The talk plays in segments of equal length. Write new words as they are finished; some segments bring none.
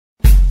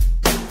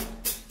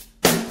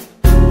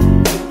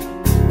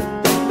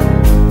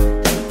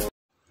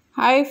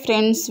Hi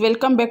friends,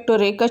 welcome back to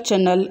Rekha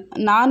channel.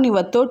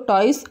 ನಾನಿವತ್ತು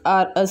toys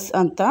R us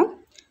ಅಂತ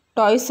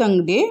toys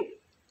ಅಂಗಡಿ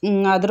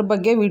ಅದ್ರ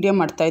ಬಗ್ಗೆ ವಿಡಿಯೋ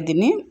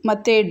ಮಾಡ್ತಾಯಿದ್ದೀನಿ.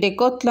 ಮತ್ತು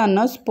ಡೆಕೋತ್ಲಾನ್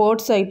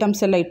ಸ್ಪೋರ್ಟ್ಸ್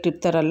ಐಟಮ್ಸ್ ಎಲ್ಲ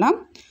ಇಟ್ಟಿರ್ತಾರಲ್ಲ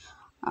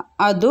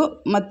ಅದು,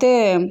 ಮತ್ತು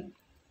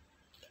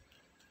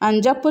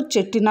ಅಂಜಪ್ಪರ್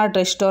ಚೆಟ್ಟಿನಾಡ್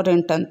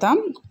ರೆಸ್ಟೋರೆಂಟ್ ಅಂತ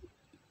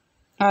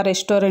ಆ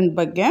ರೆಸ್ಟೋರೆಂಟ್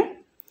ಬಗ್ಗೆ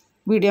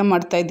ವಿಡಿಯೋ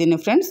ಮಾಡ್ತಾಯಿದ್ದೀನಿ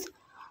ಫ್ರೆಂಡ್ಸ್.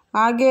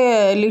 ಹಾಗೆ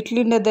ಲಿಟ್ಲ್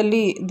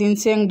ಇಂಡಿಯಾದಲ್ಲಿ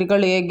ದಿನಸಿ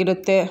ಅಂಗಡಿಗಳು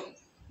ಹೇಗಿರುತ್ತೆ,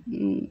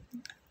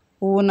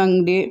 ಹೂವಿನ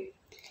ಅಂಗಡಿ,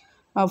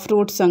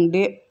 ಫ್ರೂಟ್ಸ್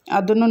ಅಂಗಡಿ,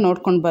 ಅದನ್ನು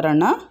ನೋಡ್ಕೊಂಡು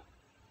ಬರೋಣ.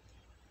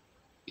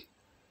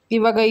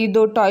 ಇವಾಗ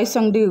ಇದು ಟಾಯ್ಸ್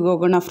ಅಂಗಡಿಗೆ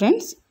ಹೋಗೋಣ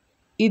ಫ್ರೆಂಡ್ಸ್.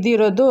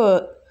 ಇದಿರೋದು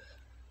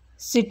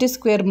city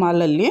square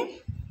ಮಾಲಲ್ಲಿ.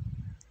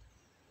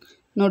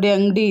 ನೋಡಿ,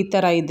 ಅಂಗಡಿ ಈ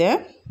ಥರ ಇದೆ.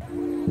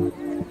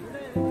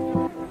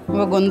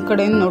 ಇವಾಗ ಒಂದು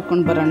ಕಡೆಯಿಂದ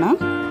ನೋಡ್ಕೊಂಡು ಬರೋಣ.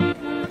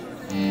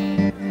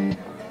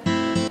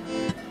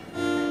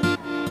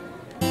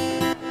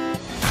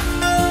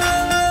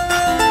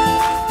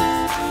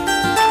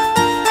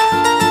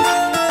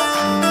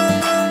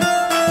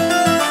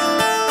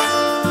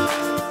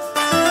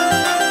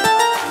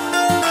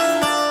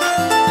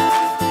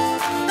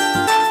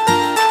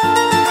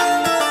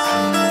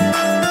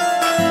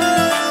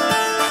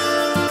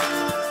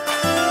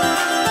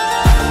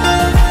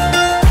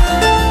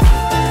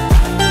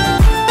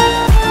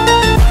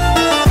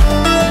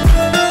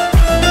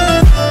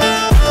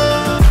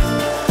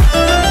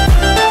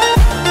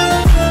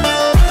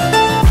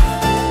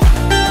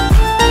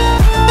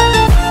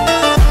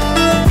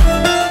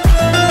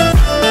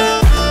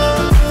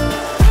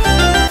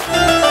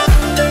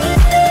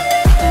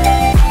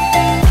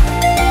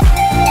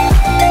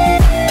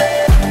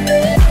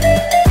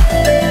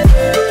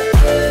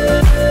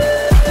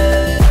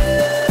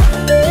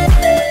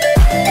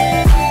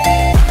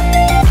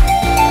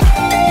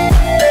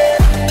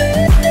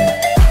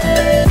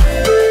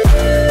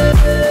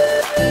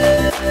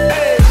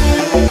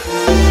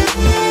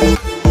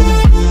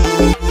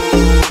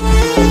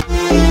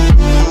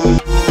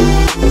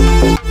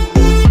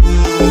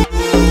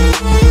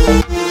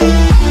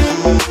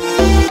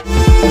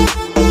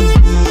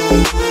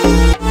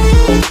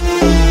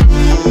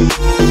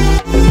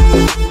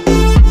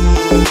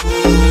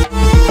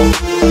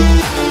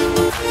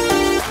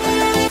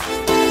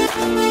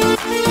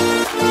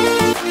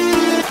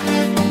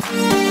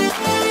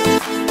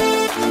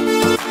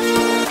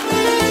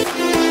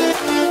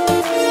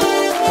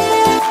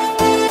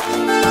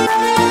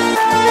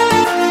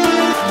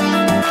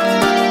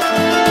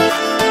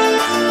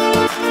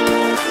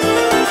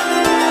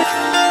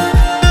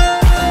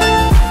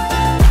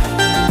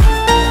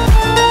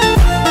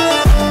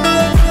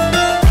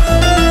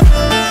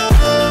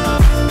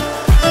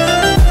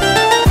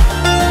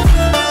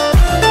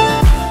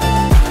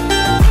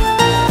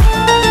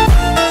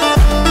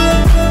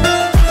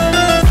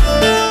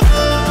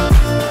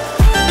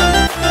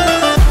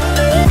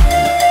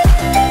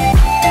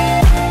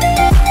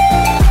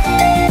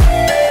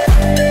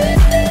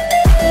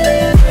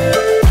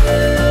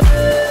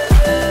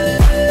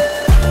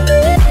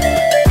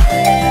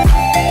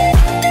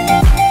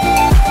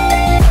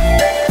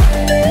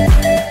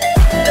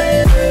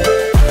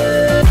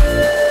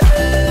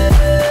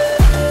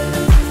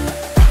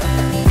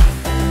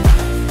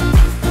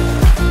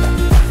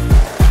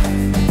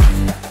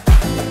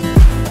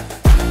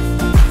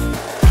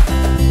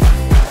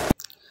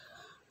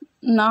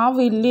 ನಾವು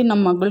ಇಲ್ಲಿ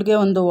ನಮ್ಮ ಮಗಳಿಗೆ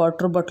ಒಂದು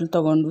ವಾಟ್ರ್ ಬಾಟ್ಲ್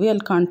ತೊಗೊಂಡ್ವಿ.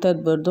 ಅಲ್ಲಿ ಕಾಣ್ತಾ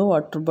ಇರ್ಬೋದು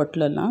ವಾಟ್ರ್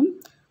ಬಾಟ್ಲೆಲ್ಲ.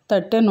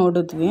 ತಟ್ಟೆ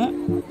ನೋಡಿದ್ವಿ,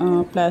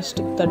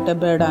 ಪ್ಲಾಸ್ಟಿಕ್ ತಟ್ಟೆ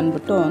ಬೇಡ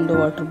ಅಂದ್ಬಿಟ್ಟು ಒಂದು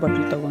ವಾಟ್ರ್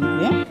ಬಾಟ್ಲ್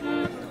ತೊಗೊಂಡ್ವಿ.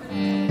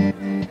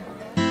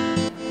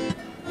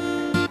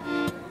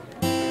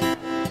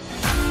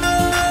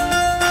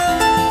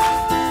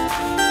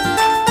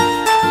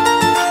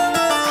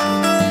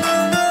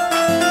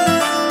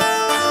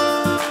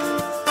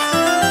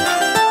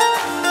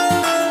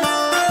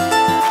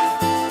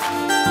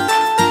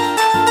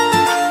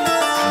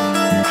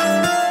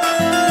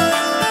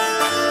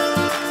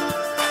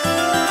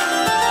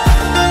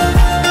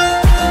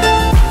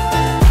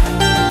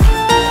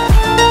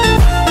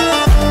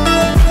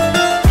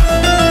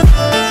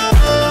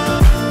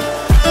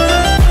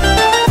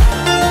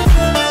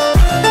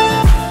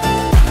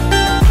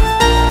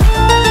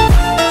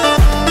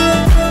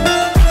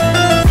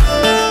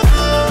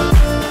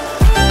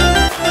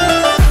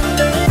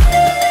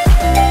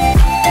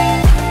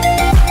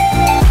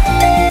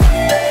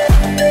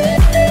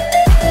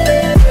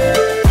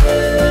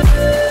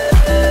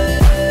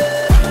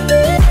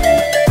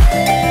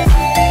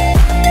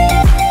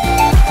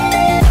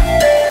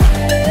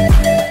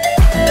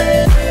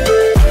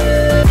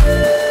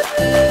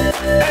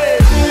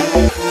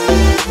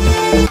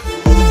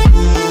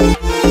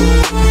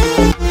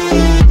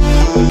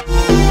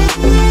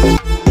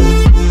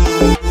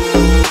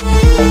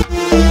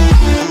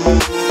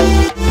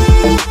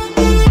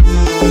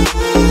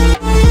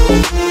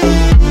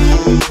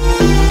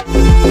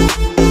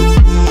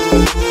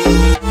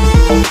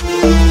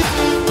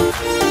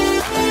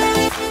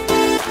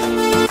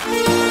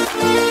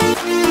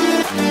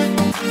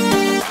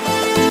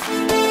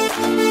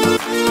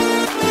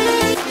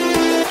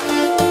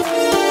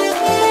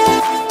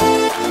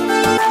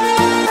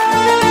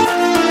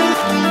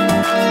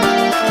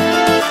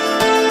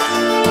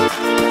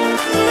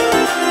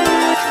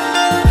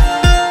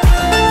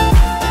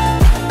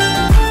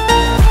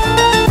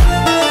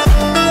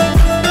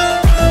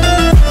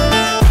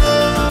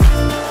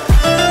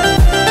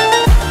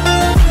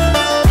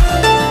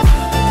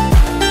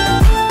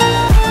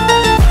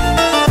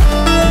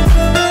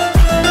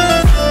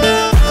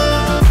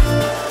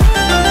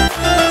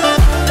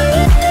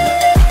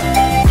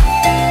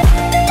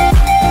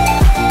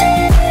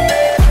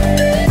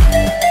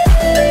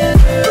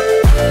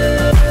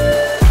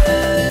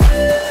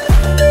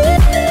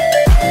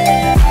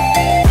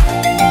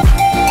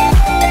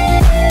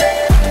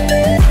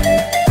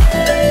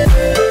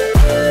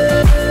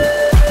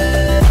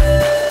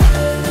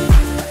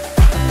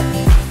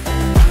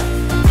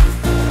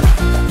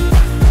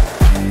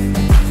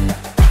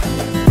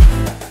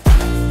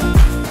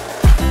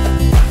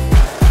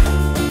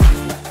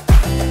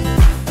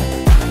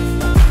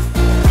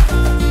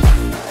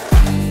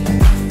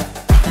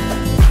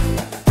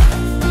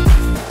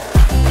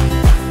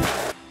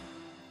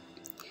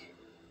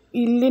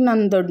 ಇಲ್ಲಿ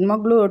ನನ್ನ ದೊಡ್ಡ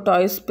ಮಗಳು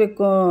ಟಾಯ್ಸ್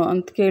ಬೇಕು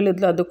ಅಂತ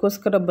ಕೇಳಿದ್ಲು,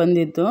 ಅದಕ್ಕೋಸ್ಕರ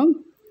ಬಂದಿದ್ದು.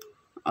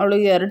 ಅವಳು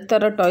 2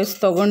 ಥರ ಟಾಯ್ಸ್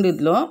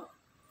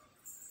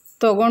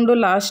ತೊಗೊಂಡು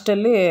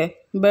ಲಾಸ್ಟಲ್ಲಿ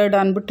ಬೇಡ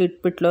ಅಂದ್ಬಿಟ್ಟು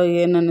ಇಟ್ಬಿಟ್ಲು.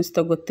 ಏನು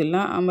ಅನ್ನಿಸ್ತೋ ಗೊತ್ತಿಲ್ಲ.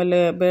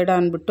 ಆಮೇಲೆ ಬೇಡ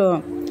ಅಂದ್ಬಿಟ್ಟು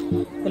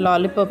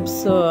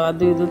ಲಾಲಿಪಾಪ್ಸು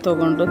ಅದು ಇದು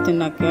ತೊಗೊಂಡು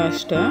ತಿನ್ನೋಕ್ಕೆ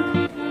ಅಷ್ಟೇ.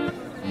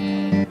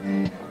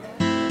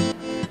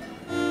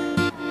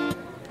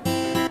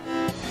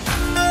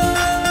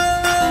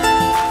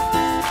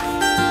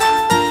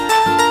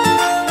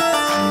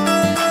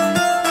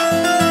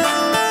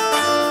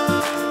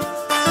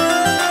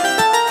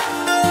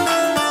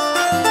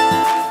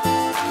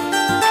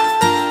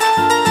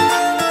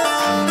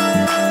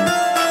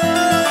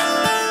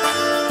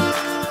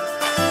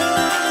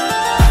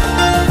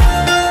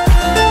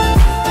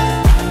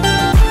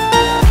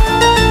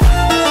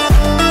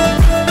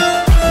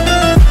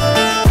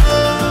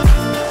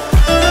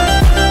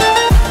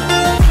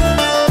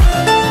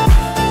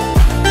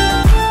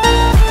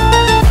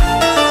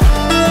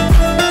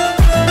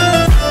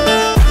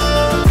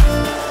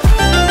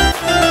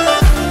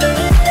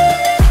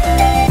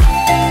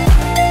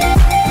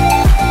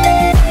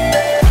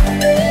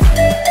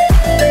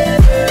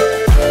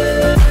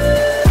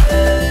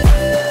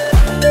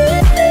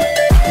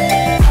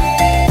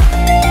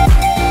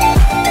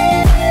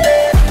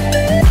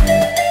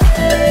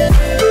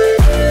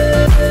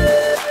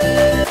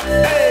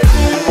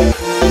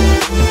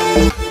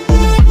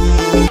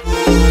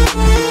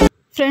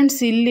 Friends,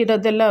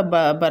 ಇಲ್ಲಿರೋದೆಲ್ಲ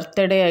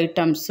birthday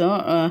items,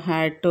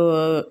 hat,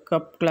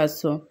 cup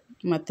glass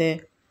ಮತ್ತು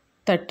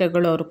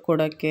ತಟ್ಟೆಗಳು ಅವ್ರಿಗೆ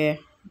ಕೊಡೋಕ್ಕೆ,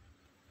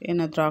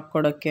 ಏನಾದರೂ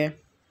ಹಾಕ್ಕೊಡೋಕ್ಕೆ,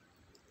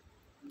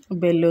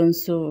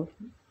 ಬೆಲೂನ್ಸು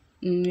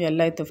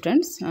ಎಲ್ಲ ಇತ್ತು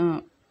ಫ್ರೆಂಡ್ಸ್.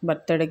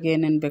 ಬರ್ತಡೇಗೆ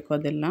ಏನೇನು ಬೇಕೋ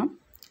ಅದೆಲ್ಲ,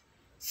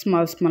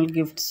 ಸ್ಮಾಲ್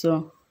ಗಿಫ್ಟ್ಸು,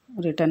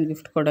 ರಿಟರ್ನ್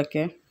ಗಿಫ್ಟ್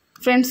ಕೊಡೋಕ್ಕೆ.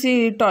 ಫ್ರೆಂಡ್ಸ್, ಈ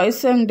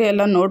ಟಾಯ್ಸ್ ಅಂಗಡಿ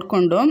ಎಲ್ಲ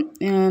ನೋಡಿಕೊಂಡು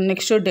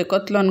ನೆಕ್ಸ್ಟು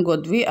ಡೆಕೋತ್ಲಾನ್ಗೆ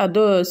ಹೋದ್ವಿ.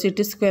 ಅದು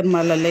ಸಿಟಿ ಸ್ಕ್ವೇರ್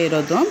ಮಾಲಲ್ಲೇ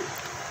ಇರೋದು.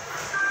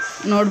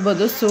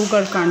 ನೋಡ್ಬೋದು,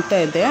 ಶೂಗಳು ಕಾಣ್ತಾ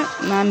ಇದೆ.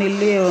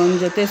 ನಾನಿಲ್ಲಿ ಒಂದು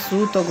ಜೊತೆ ಶೂ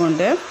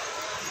ತೊಗೊಂಡೆ.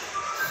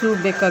 ಶೂ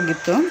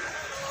ಬೇಕಾಗಿತ್ತು,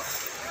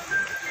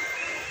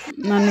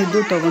 ನಾನಿದು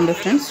ತೊಗೊಂಡೆ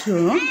ಫ್ರೆಂಡ್ಸ್. ಶೂ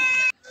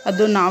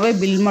ಅದು ನಾವೇ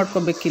ಬಿಲ್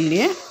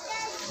ಮಾಡ್ಕೋಬೇಕಿಲ್ಲಿ.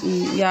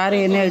 ಯಾರು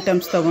ಏನೇ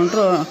ಐಟಮ್ಸ್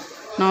ತೊಗೊಂಡ್ರು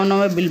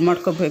ನಾವೇ ಬಿಲ್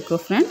ಮಾಡ್ಕೋಬೇಕು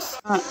ಫ್ರೆಂಡ್ಸ್.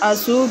 ಆ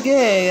ಶೂಗೆ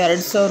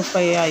 2,000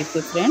 ರೂಪಾಯಿ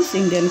ಆಯಿತು ಫ್ರೆಂಡ್ಸ್,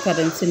 ಇಂಡಿಯನ್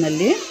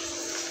ಕರೆನ್ಸಿನಲ್ಲಿ.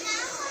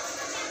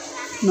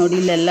 ನೋಡಿ,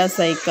 ಇಲ್ಲೆಲ್ಲ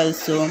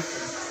ಸೈಕಲ್ಸು,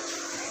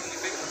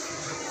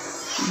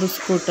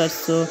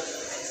 ಸ್ಕೂಟರ್ಸು,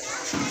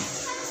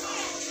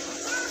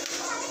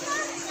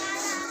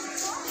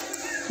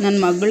 ನನ್ನ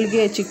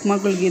ಮಗಳಿಗೆ, ಚಿಕ್ಕ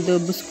ಮಗಳಿಗೆ ಇದು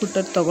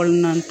ಸ್ಕೂಟರ್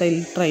ತೊಗೊಳ್ಳೋಣ ಅಂತ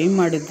ಇಲ್ಲಿ ಟ್ರೈ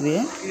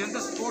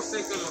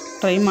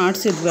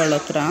ಮಾಡಿಸಿದ್ವಿ ಅವಳ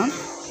ಹತ್ರ.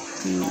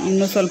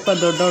 ಇನ್ನೂ ಸ್ವಲ್ಪ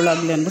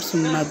ದೊಡ್ಡವಳಾಗಲಿ ಅಂದ್ಬಿಟ್ಟು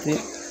ಸುಮ್ಮನಾದ್ವಿ.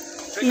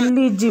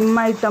 ಇಲ್ಲಿ ಜಿಮ್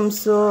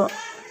ಐಟಮ್ಸು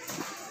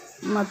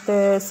ಮತ್ತು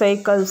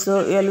ಸೈಕಲ್ಸು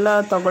ಎಲ್ಲ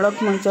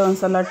ತೊಗೊಳಕ್ಕೆ ಮುಂಚೆ ಒಂದು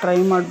ಸಲ ಟ್ರೈ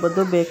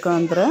ಮಾಡ್ಬೋದು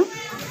ಬೇಕಂದರೆ.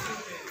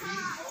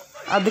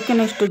 ಅದಕ್ಕೇ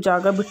ಇಷ್ಟು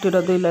ಜಾಗ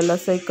ಬಿಟ್ಟಿರೋದು ಇಲ್ಲೆಲ್ಲ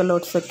ಸೈಕಲ್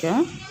ಓಡಿಸೋಕ್ಕೆ.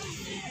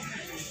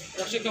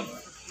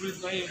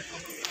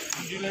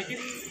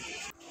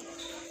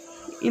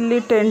 ಇಲ್ಲಿ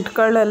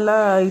ಟೆಂಟ್ಗಳೆಲ್ಲ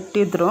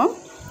ಇಟ್ಟಿದ್ರು,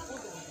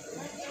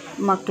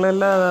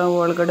 ಮಕ್ಕಳೆಲ್ಲ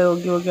ಒಳಗಡೆ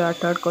ಹೋಗಿ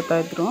ಆಟ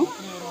ಆಡ್ಕೋತಾಯಿದ್ರು.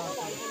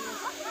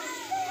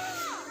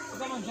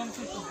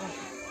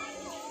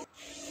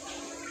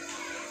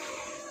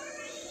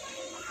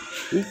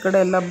 ಈ ಕಡೆ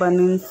ಎಲ್ಲ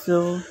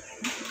ಬನೀನ್ಸು,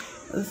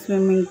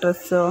 swimming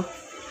dress,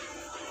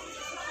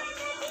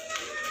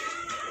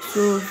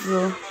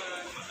 shoes,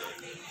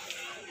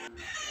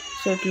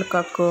 shuttle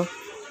cock,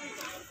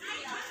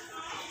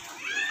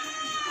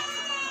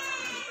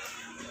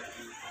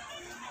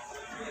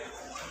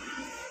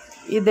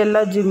 ಇದೆಲ್ಲ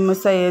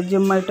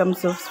ಜಿಮ್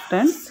ಐಟಮ್ಸು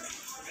ಫ್ರೆಂಡ್ಸ್.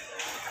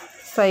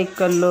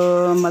 ಸೈಕಲ್ಲು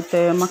ಮತ್ತು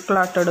ಮಕ್ಕಳು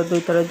ಆಟ ಆಡೋದು,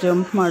 ಈ ಥರ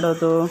ಜಂಪ್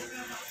ಮಾಡೋದು,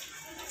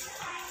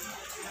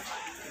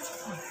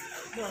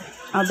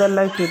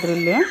 ಅದೆಲ್ಲ ಇಟ್ಟಿದ್ರು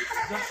ಇಲ್ಲಿ.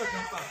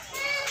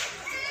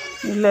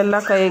 ಇಲ್ಲೆಲ್ಲ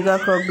ಕೈಗೆ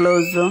ಹಾಕೋ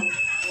ಗ್ಲೌಸು,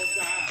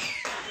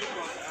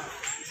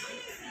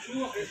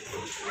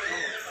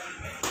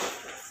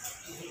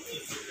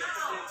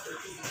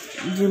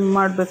 ಜಿಮ್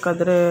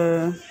ಮಾಡಬೇಕಾದ್ರೆ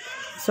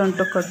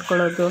ಸೊಂಟು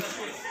ಕಟ್ಕೊಳ್ಳೋದು.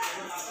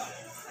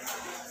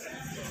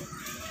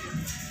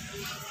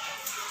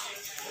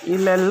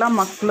 ಇಲ್ಲೆಲ್ಲ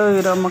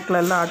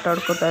ಮಕ್ಕಳೆಲ್ಲ ಆಟ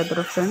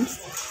ಆಡ್ಕೋತಾಯಿದ್ರು ಫ್ರೆಂಡ್ಸ್.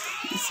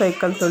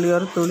 ಸೈಕಲ್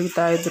ತುಳಿಯೋರು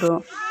ತುಳಿತಾಯಿದ್ರು.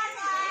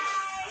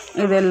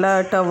 ಇದೆಲ್ಲ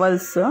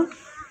ಟವಲ್ಸು,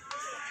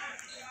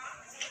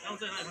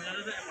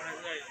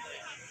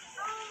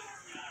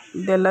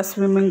 ಇದೆಲ್ಲ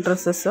ಸ್ವಿಮ್ಮಿಂಗ್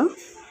ಡ್ರೆಸ್ಸಸ್ಸು.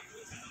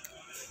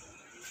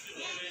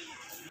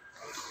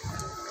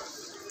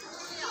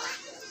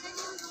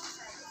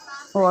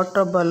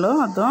 ವಾಟರ್ ಬಾಲು,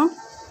 ಅದು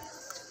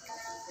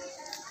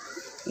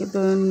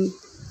ಇದು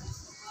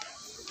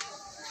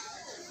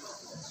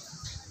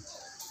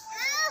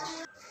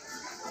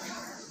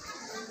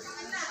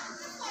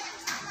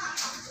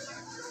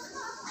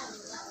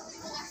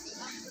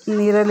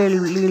ನೀರಲ್ಲಿ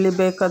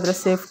ಇಳಿಬೇಕಾದ್ರೆ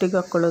ಸೇಫ್ಟಿಗೆ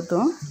ಹಾಕ್ಕೊಳ್ಳೋದು.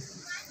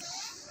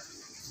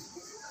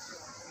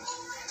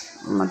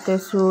 ಮತ್ತು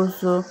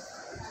ಶೂಸು,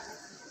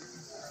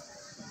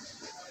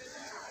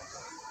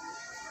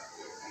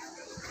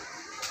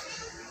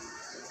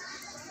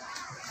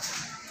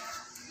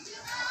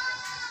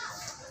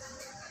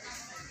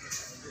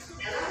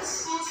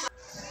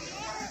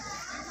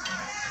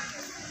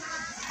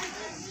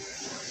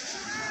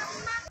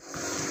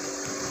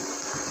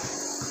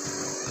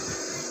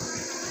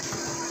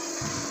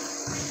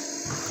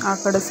 ಆ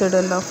ಕಡೆ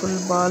ಸೈಡೆಲ್ಲ ಫುಲ್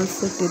ಬಾಲ್ಸ್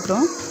ಇಟ್ಟಿದ್ರು,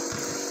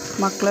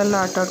 ಮಕ್ಕಳೆಲ್ಲ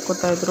ಆಟ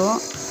ಆಡ್ಕೋತಾಯಿದ್ರು.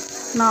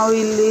 ನಾವು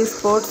ಇಲ್ಲಿ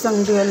ಸ್ಪೋರ್ಟ್ಸ್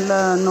ಅಂಗಡಿ ಎಲ್ಲ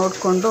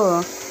ನೋಡಿಕೊಂಡು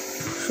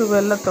ಶೂ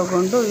ಎಲ್ಲ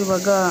ತೊಗೊಂಡು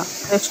ಇವಾಗ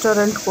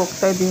ರೆಸ್ಟೋರೆಂಟ್ಗೆ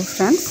ಹೋಗ್ತಾಯಿದ್ದೀವಿ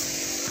ಫ್ರೆಂಡ್ಸ್.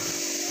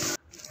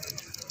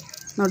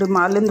 ನೋಡಿ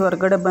ಮಾಲಿಂದ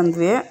ಹೊರಗಡೆ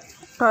ಬಂದ್ವಿ.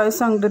 ಟಾಯ್ಸ್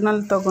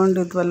ಅಂಗಡಿನಲ್ಲಿ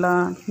ತೊಗೊಂಡಿದ್ವಲ್ಲ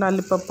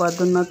ಲಾಲಿಪಾಪ್,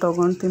 ಅದನ್ನು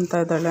ತೊಗೊಂಡು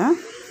ತಿಂತಾಯಿದ್ದಾಳೆ.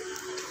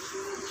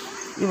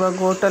 ಇವಾಗ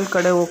ಹೋಟೆಲ್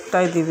ಕಡೆ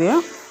ಹೋಗ್ತಾಯಿದ್ದೀವಿ.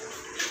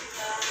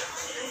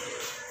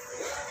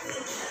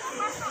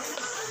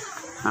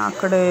 ಆ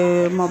ಕಡೆ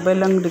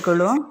ಮೊಬೈಲ್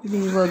ಅಂಗಡಿಗಳು,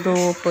 ವಿವೋದು,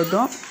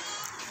 ಓಪೋದು.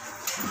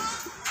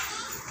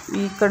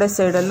 ಈ ಕಡೆ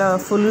ಸೈಡೆಲ್ಲ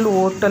ಫುಲ್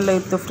ಹೋಟೆಲ್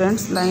ಇತ್ತು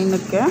ಫ್ರೆಂಡ್ಸ್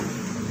ಲೈನಕ್ಕೆ.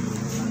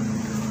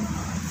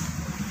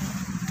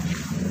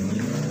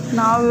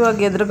 ನಾವು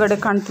ಇವಾಗ ಎದುರುಗಡೆ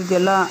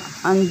ಕಾಣ್ತಿದೆಯಲ್ಲ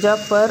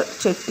ಅಂಜಪ್ಪರ್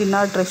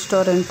ಚೆಟ್ಟಿನಾಡ್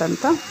ರೆಸ್ಟೋರೆಂಟ್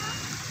ಅಂತ,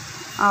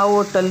 ಆ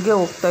ಹೋಟೆಲ್ಗೆ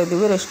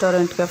ಹೋಗ್ತಾಯಿದ್ದೀವಿ,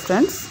 ರೆಸ್ಟೋರೆಂಟ್ಗೆ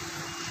ಫ್ರೆಂಡ್ಸ್.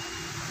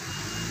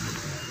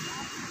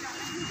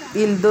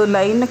 ಇಲ್ಲದು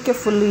ಲೈನಕ್ಕೆ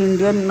ಫುಲ್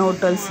ಇಂಡಿಯನ್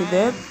ಹೋಟೆಲ್ಸ್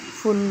ಇದೆ,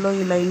 ಫುಲ್ಲು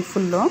ಈ ಲೈನ್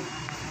ಫುಲ್ಲು.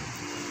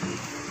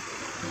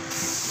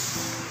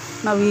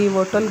 ನಾವು ಈ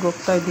ಹೋಟೆಲ್ಗೆ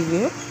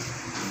ಹೋಗ್ತಾಯಿದ್ದೀವಿ.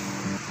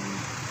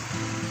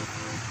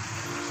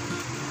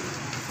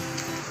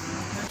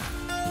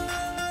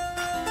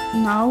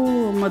 ನಾವು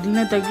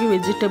ಮೊದಲನೇದಾಗಿ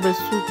ವೆಜಿಟೇಬಲ್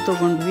ಸೂಪ್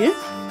ತೊಗೊಂಡ್ವಿ.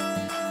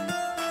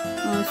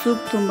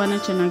 ಸೂಪ್ ತುಂಬಾ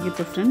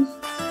ಚೆನ್ನಾಗಿತ್ತು ಫ್ರೆಂಡ್ಸ್,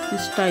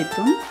 ಇಷ್ಟ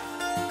ಆಯಿತು.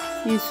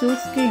 ಈ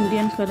ಸೂಪ್ಗೆ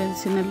ಇಂಡಿಯನ್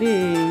ಕರೆನ್ಸಿನಲ್ಲಿ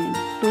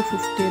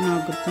 250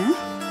 ಆಗುತ್ತೆ.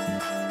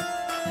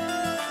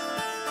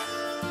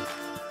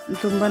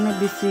 ತುಂಬಾ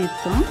ಬಿಸಿ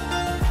ಇತ್ತು.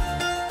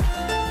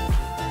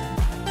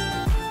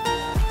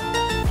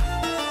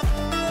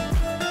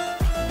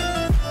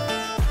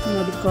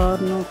 ನೋಡಿ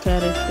ಕಾರ್ನು,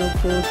 ಕ್ಯಾರೆಟು,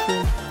 ಕೋಸು,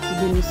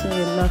 ಬೀನ್ಸು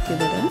ಎಲ್ಲ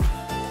ಹಾಕಿದ್ದಾರೆ.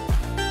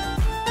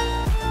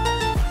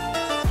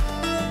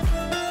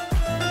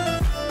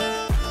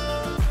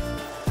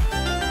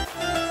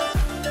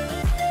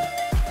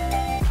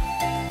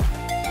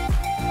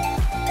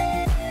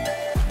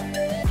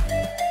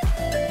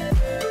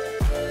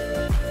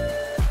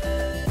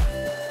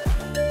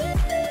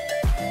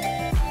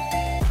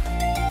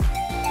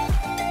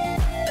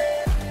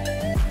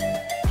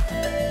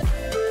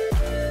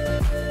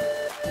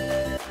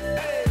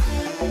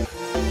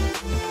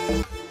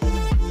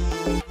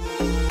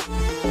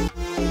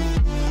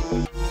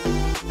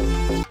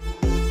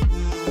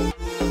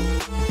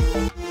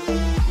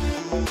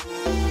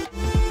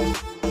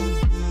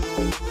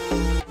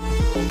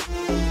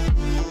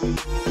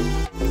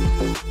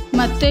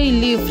 ಮತ್ತು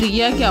ಇಲ್ಲಿ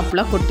ಫ್ರೀಯಾಗಿ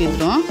ಹಪ್ಪಳ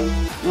ಕೊಟ್ಟಿದ್ರು,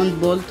 ಒಂದು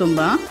ಬೌಲ್ ತುಂಬ.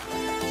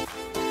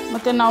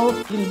 ಮತ್ತು ನಾವು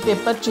ಇಲ್ಲಿ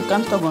ಪೆಪ್ಪರ್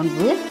ಚಿಕನ್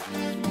ತೊಗೊಂಡ್ವಿ,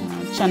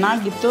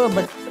 ಚೆನ್ನಾಗಿತ್ತು.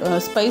 ಬಟ್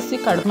ಸ್ಪೈಸಿ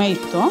ಕಡಿಮೆ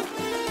ಇತ್ತು.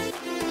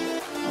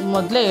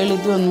 ಮೊದಲೇ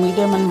ಹೇಳಿದ್ವಿ ಒಂದು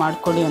ಮೀಡಿಯಮಲ್ಲಿ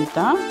ಮಾಡಿಕೊಡಿ ಅಂತ.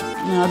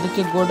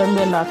 ಅದಕ್ಕೆ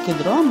ಗೋಡಂಬಿ ಎಲ್ಲ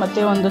ಹಾಕಿದ್ರು.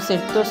 ಮತ್ತು ಒಂದು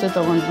ಸೆಟ್ ದೋಸೆ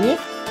ತೊಗೊಂಡ್ವಿ,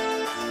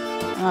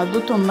 ಅದು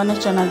ತುಂಬಾ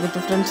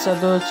ಚೆನ್ನಾಗಿತ್ತು ಫ್ರೆಂಡ್ಸ್.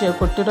 ಅದು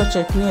ಕೊಟ್ಟಿರೋ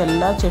ಚಟ್ನಿ,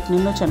 ಎಲ್ಲ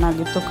ಚಟ್ನಿನೂ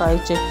ಚೆನ್ನಾಗಿತ್ತು.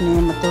 ಕಾಯಿ ಚಟ್ನಿ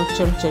ಮತ್ತು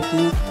ಹುಚ್ಚೆಳ್ಳು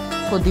ಚಟ್ನಿ,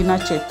 ಪುದೀನ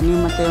ಚಟ್ನಿ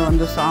ಮತ್ತು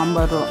ಒಂದು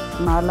ಸಾಂಬಾರು,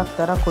 4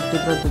 ಥರ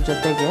ಕೊಟ್ಟಿದ್ರು ಅದ್ರ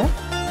ಜೊತೆಗೆ.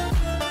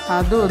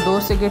 ಅದು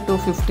ದೋಸೆಗೆ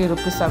 250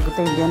 ರೂಪೀಸ್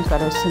ಆಗುತ್ತೆ ಇಂಡಿಯನ್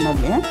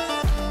ಕರೆನ್ಸಿನಲ್ಲಿ.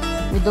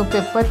 ಇದು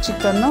ಪೆಪ್ಪರ್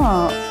ಚಿಕನ್ನು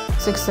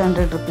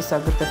 600 ರೂಪೀಸ್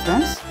ಆಗುತ್ತೆ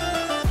ಫ್ರೆಂಡ್ಸ್.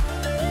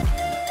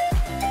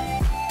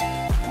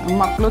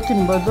 ಮಕ್ಕಳು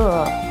ತಿನ್ಬೋದು,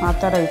 ಆ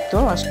ಥರ ಇತ್ತು,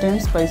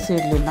 ಅಷ್ಟೇನು ಸ್ಪೈಸಿ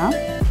ಇರಲಿಲ್ಲ.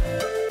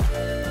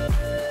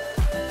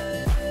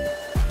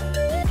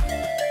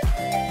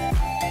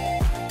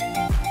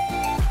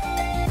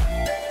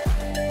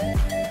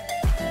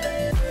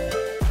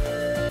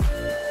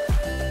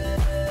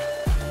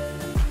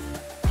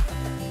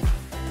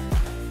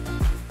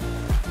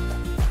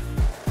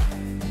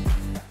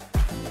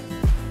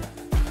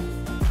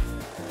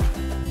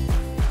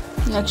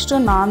 ನೆಕ್ಸ್ಟು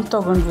ನಾನ್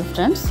ತೊಗೊಂಡ್ವಿ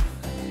ಫ್ರೆಂಡ್ಸ್.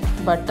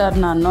 ಬಟರ್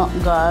ನಾನು,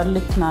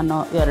 ಗಾರ್ಲಿಕ್ ನಾನು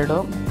 2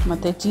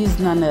 ಮತ್ತು ಚೀಸ್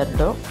ನಾನು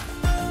 2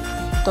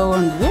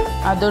 ತೊಗೊಂಡ್ವಿ.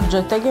 ಅದ್ರ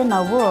ಜೊತೆಗೆ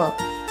ನಾವು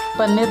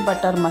ಪನ್ನೀರ್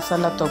ಬಟರ್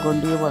ಮಸಾಲ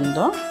ತೊಗೊಂಡ್ವಿ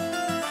 1,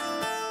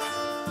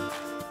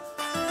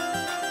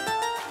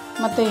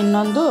 ಮತ್ತು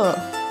ಇನ್ನೊಂದು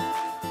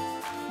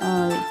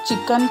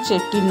ಚಿಕನ್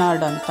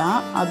ಚೆಟ್ಟಿನಾಡ್ ಅಂತ,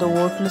 ಅದು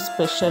ಹೋಟ್ಲು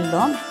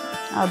ಸ್ಪೆಷಲ್ಲು,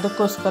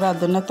 ಅದಕ್ಕೋಸ್ಕರ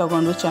ಅದನ್ನೇ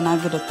ತೊಗೊಂಡ್ವಿ,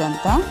 ಚೆನ್ನಾಗಿರುತ್ತೆ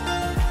ಅಂತ.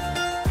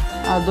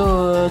 ಅದು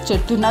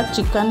Chettinad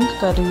chicken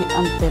curry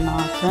ಅಂತೇನೋ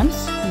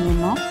friends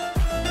name.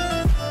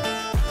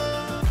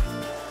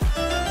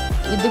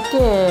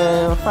 ಇದಕ್ಕೆ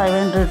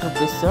 500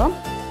 ರೂಪೀಸು.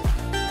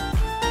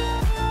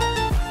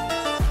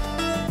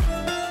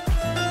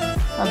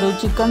 ಅದು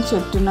ಚಿಕನ್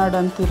ಚೆಟ್ಟಿನಾಡ್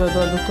ಅಂತಿರೋದು,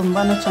 ಅದು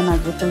ತುಂಬಾ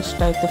ಚೆನ್ನಾಗಿತ್ತು,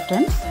 ಇಷ್ಟ ಆಯಿತು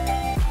ಫ್ರೆಂಡ್ಸ್.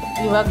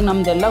 ಇವಾಗ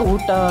ನಮ್ಮದೆಲ್ಲ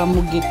ಊಟ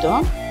ಮುಗೀತು.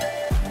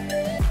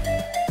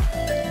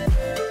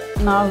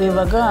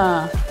 ನಾವಿವಾಗ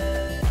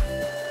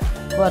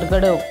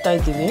ಹೊರಗಡೆ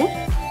ಹೋಗ್ತಾಯಿದ್ದೀವಿ.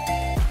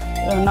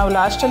 ನಾವು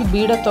ಲಾಸ್ಟಲ್ಲಿ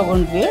ಬೀಡ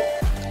ತೊಗೊಂಡ್ವಿ,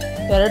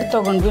 2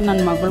 ತೊಗೊಂಡ್ವಿ,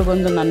 ನನ್ನ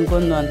ಮಗಳಿಗೊಂದು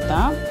ನನಗೊಂದು ಅಂತ.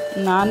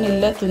 ನಾನು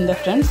ಇಲ್ಲೇ ತಿಂದೆ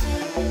ಫ್ರೆಂಡ್ಸ್.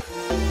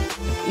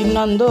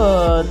 ಇನ್ನೊಂದು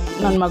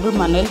ನನ್ನ ಮಗಳು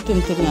ಮನೇಲಿ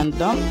ತಿಂತೀನಿ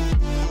ಅಂದು,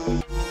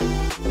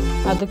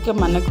 ಅದಕ್ಕೆ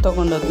ಮನೆಗೆ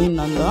ತೊಗೊಂಡೋದ್ವಿ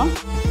ಇನ್ನೊಂದು.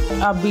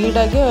 ಆ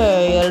ಬೀಡಾಗೆ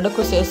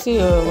 2ಕ್ಕೂ ಸೇರಿಸಿ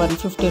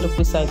 150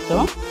 ರೂಪೀಸ್ ಆಯಿತು.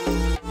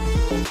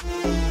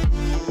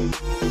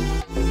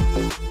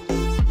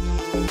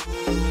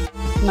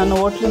 ನಾನು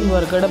ಹೋಟ್ಲಿಂದ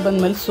ಹೊರಗಡೆ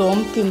ಬಂದಮೇಲೆ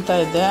ಸೋಂಪು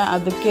ತಿಂತಾಯಿದ್ದೆ,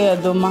 ಅದಕ್ಕೆ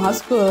ಅದು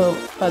ಮಾಸ್ಕು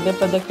ಪದೇ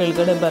ಪದೇ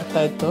ಕೆಳಗಡೆ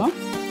ಬರ್ತಾಯಿತ್ತು.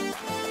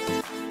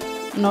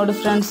 ನೋಡಿ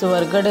ಫ್ರೆಂಡ್ಸ್,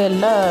 ಹೊರಗಡೆ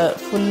ಎಲ್ಲ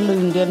ಫುಲ್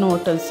ಇಂಡಿಯನ್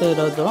ಹೋಟೆಲ್ಸೇ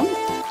ಇರೋದು.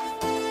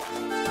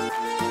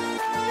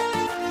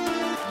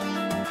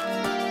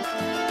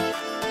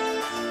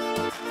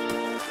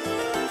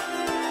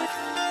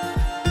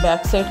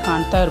 ಬ್ಯಾಕ್ ಸೈಡ್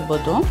ಕಾಣ್ತಾ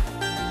ಇರ್ಬೋದು.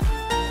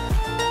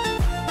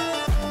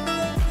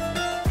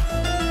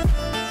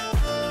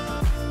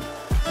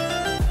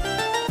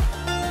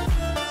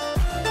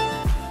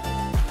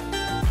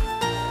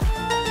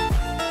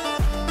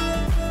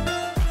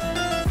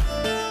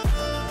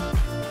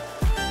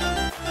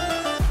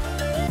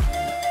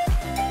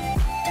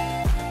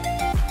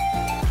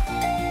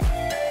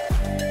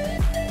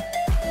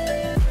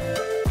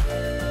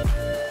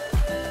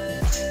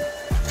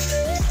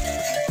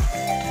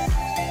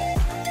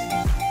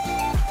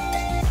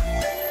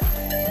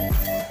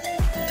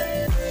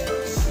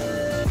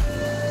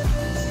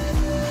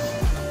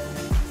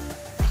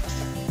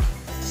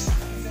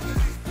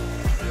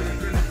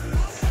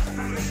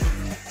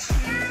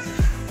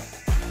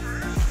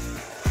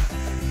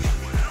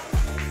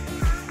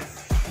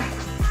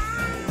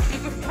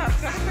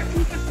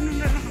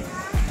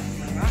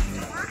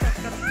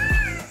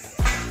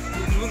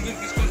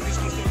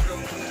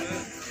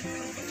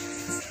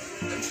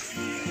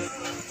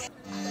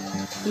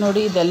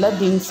 ನೋಡಿ, ಇದೆಲ್ಲ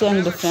ದಿನಸಿ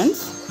ಅಂಗಡಿ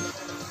ಫ್ರೆಂಡ್ಸ್.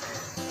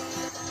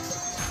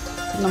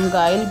 ನಮ್ಗೆ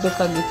ಆಯಿಲ್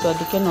ಬೇಕಾಗಿತ್ತು,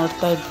 ಅದಕ್ಕೆ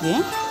ನೋಡ್ತಾ ಇದ್ವಿ.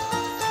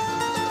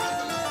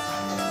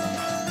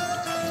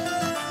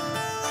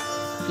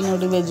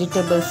 ನೋಡಿ,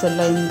 ವೆಜಿಟೇಬಲ್ಸ್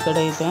ಎಲ್ಲ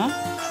ಹಿಂದ್ಗಡೆ ಇದೆ.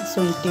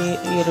 ಶುಂಠಿ,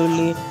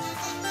 ಈರುಳ್ಳಿ,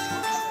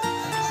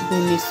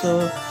 ಬೀನ್ಸು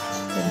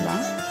ಎಲ್ಲ,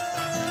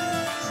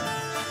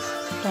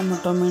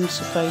 ಟೊಮೊಟೊ,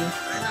 ಮೆಣಸಿನ್ಕಾಯಿ.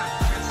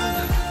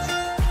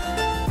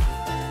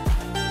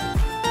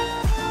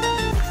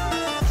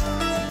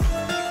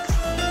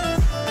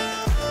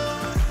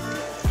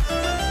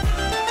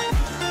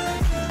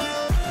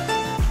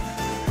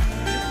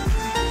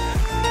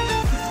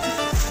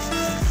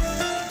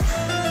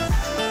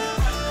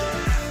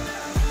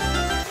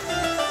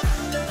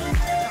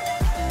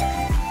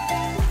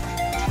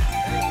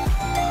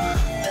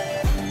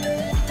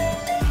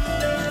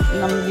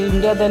 ನಮಗೆ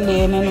ಇಂಡಿಯಾದಲ್ಲಿ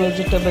ಏನೇನು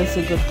ವೆಜಿಟೇಬಲ್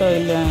ಸಿಗುತ್ತೋ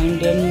ಇಲ್ಲ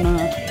ಇಂಡಿಯನ್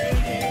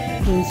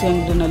ದಿನಸಿ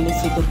ಅಂಗಡಿನಲ್ಲಿ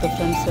ಸಿಗುತ್ತೆ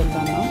ಫ್ರೆಂಡ್ಸ್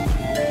ಎಲ್ಲನೂ.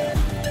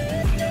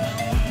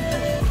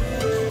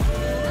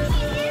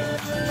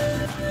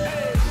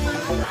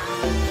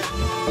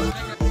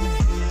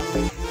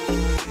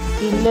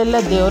 ಇಲ್ಲೆಲ್ಲ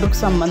ದೇವ್ರಿಗೆ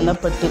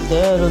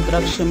ಸಂಬಂಧಪಟ್ಟಿದ್ದೆ.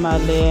 ರುದ್ರಾಕ್ಷಿ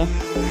ಮಾಲೆ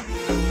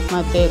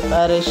ಮತ್ತು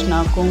ಅರಿಶಿನ,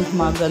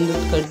 ಕುಂಕುಮ,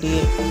 ಗಂಧದ ಕಡ್ಡಿ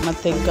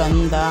ಮತ್ತು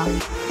ಗಂಧ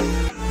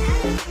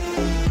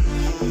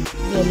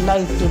ಎಲ್ಲ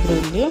ಇಟ್ಟಿದ್ರು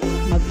ಇಲ್ಲಿ.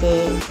 ಮತ್ತು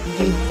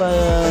ದೀಪ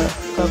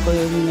ಕಾಕೋ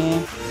ಎಣ್ಣೆ,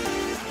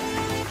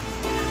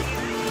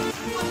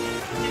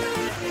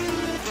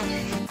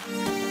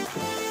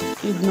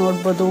 ಇದು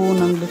ನೋಡ್ಬೋದು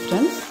ಹೂವಿನ ಅಂಗಡಿ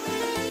ಫ್ರೆಂಡ್ಸ್.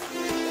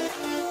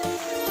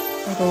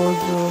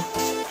 ರೋಸು,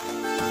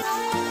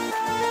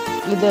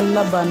 ಇದೆಲ್ಲ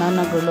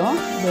ಬನಾನಗಳು,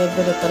 ಬೇರೆ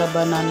ಬೇರೆ ಥರ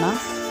ಬನಾನ.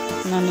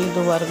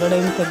 ನಾನಿದು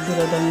ಹೊರಗಡೆಯಿಂದ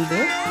ತೆಗೆದಿರೋದು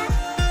ಅಂಗಡಿ.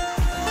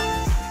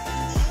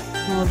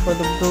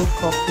 ನೋಡ್ಬೋದು ಬ್ರೂ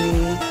ಕಾಫಿ,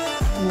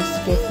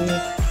 ನೆಸ್ಕೆಫೆ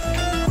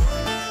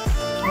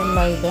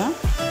ಎಲ್ಲ ಇದೆ.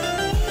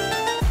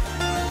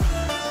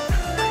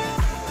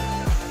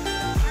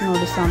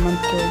 ನೋಡಿ,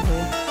 ಸಾಮಂತಿಗೆ ಹೂವು,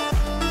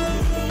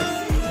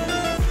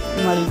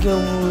 ಮಲ್ಲಿಗೆ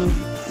ಹೂವು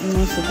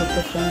ಇನ್ನೂ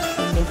ಸಿಗುತ್ತೆ ಫ್ರೆಂಡ್ಸ್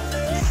ಇಲ್ಲಿ.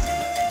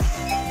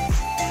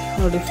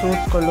 ನೋಡಿ,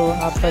 ಫ್ರೂಟ್ಗಳು,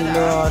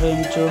 ಆಪಲ್ಲು,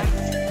 ಆರೆಂಜು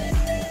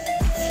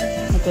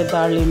ಮತ್ತು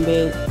ದಾಳಿಂಬೆ,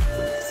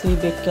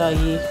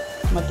 ಸೀಬೆಕಾಯಿ,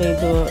 ಮತ್ತು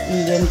ಇದು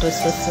ಇಂಡಿಯನ್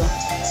ಡ್ರೆಸ್ಸಸ್ಸು.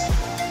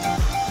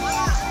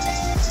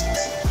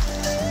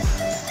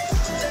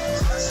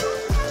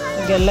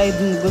 ಎಲ್ಲ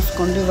ಇದು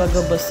ಮುಗಿಸ್ಕೊಂಡು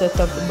ಇವಾಗ ಬಸ್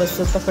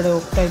ಹತ್ತ ಕಡೆ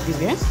ಹೋಗ್ತಾ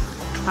ಇದ್ದೀವಿ.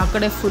 ಆ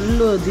ಕಡೆ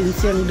ಫುಲ್ಲು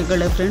ದಿನಸಿ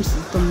ಅಂಗಡಿಗಳೇ ಫ್ರೆಂಡ್ಸ್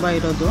ತುಂಬ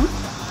ಇರೋದು,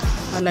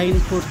 ಆ ಲೈನ್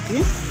ಪೂರ್ತಿ.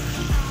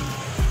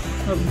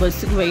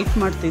 ಬಸ್ಸಿಗೆ ವೆಯ್ಟ್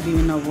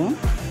ಮಾಡ್ತಿದ್ದೀವಿ ನಾವು.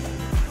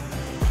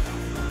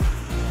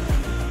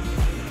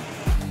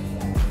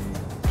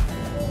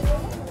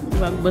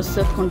 ಇವಾಗ ಬಸ್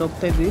ಹತ್ಕೊಂಡು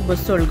ಹೋಗ್ತಾಯಿದ್ವಿ.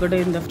 ಬಸ್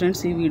ಒಳಗಡೆಯಿಂದ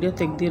ಫ್ರೆಂಡ್ಸ್ ಈ ವಿಡಿಯೋ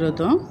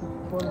ತೆಗೆದಿರೋದು.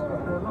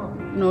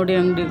 ನೋಡಿ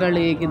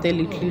ಅಂಗಡಿಗಳು ಹೇಗಿದೆ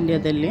ಲಿಟ್ಲ್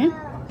ಇಂಡಿಯಾದಲ್ಲಿ.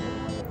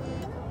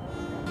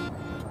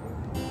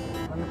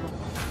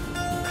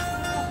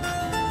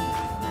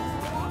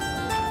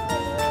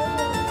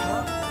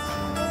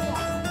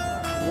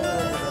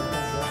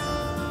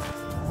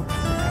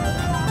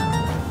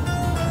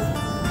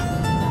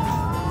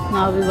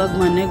 ನಾವಿವಾಗ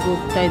ಮನೆಗೆ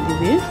ಹೋಗ್ತಾ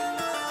ಇದ್ದೀವಿ.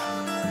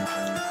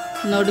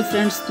 ನೋಡಿ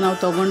ಫ್ರೆಂಡ್ಸ್, ನಾವು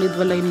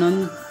ತೊಗೊಂಡಿದ್ವಲ್ಲ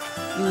ಇನ್ನೊಂದು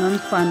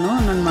ಪಾನು,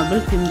 ನನ್ನ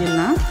ಮಗಳು ತಿಂದಿಲ್ಲ,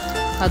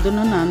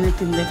 ಅದನ್ನು ನಾನೇ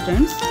ತಿಂದೆ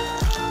ಫ್ರೆಂಡ್ಸ್.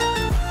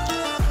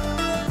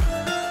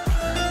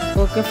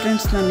 ಓಕೆ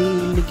ಫ್ರೆಂಡ್ಸ್, ನಾನು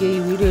ಇಲ್ಲಿಗೆ ಈ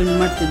ವಿಡಿಯೋ ಎಂಡ್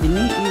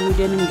ಮಾಡ್ತಿದ್ದೀನಿ. ಈ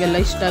ವಿಡಿಯೋ ನಿಮಗೆಲ್ಲ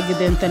ಇಷ್ಟ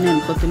ಆಗಿದೆ ಅಂತಲೇ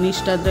ಅನ್ಕೋತೀನಿ.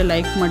 ಇಷ್ಟ ಆದರೆ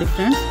ಲೈಕ್ ಮಾಡಿ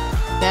ಫ್ರೆಂಡ್ಸ್.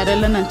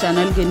 ಯಾರೆಲ್ಲ ನನ್ನ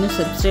ಚಾನಲ್ಗೆ ಇನ್ನೂ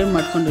ಸಬ್ಸ್ಕ್ರೈಬ್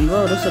ಮಾಡ್ಕೊಂಡಿಲ್ವೋ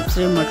ಅವರು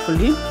ಸಬ್ಸ್ಕ್ರೈಬ್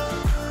ಮಾಡ್ಕೊಳ್ಳಿ.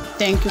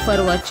 Thank you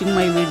for watching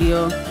my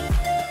video.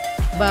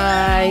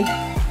 Bye.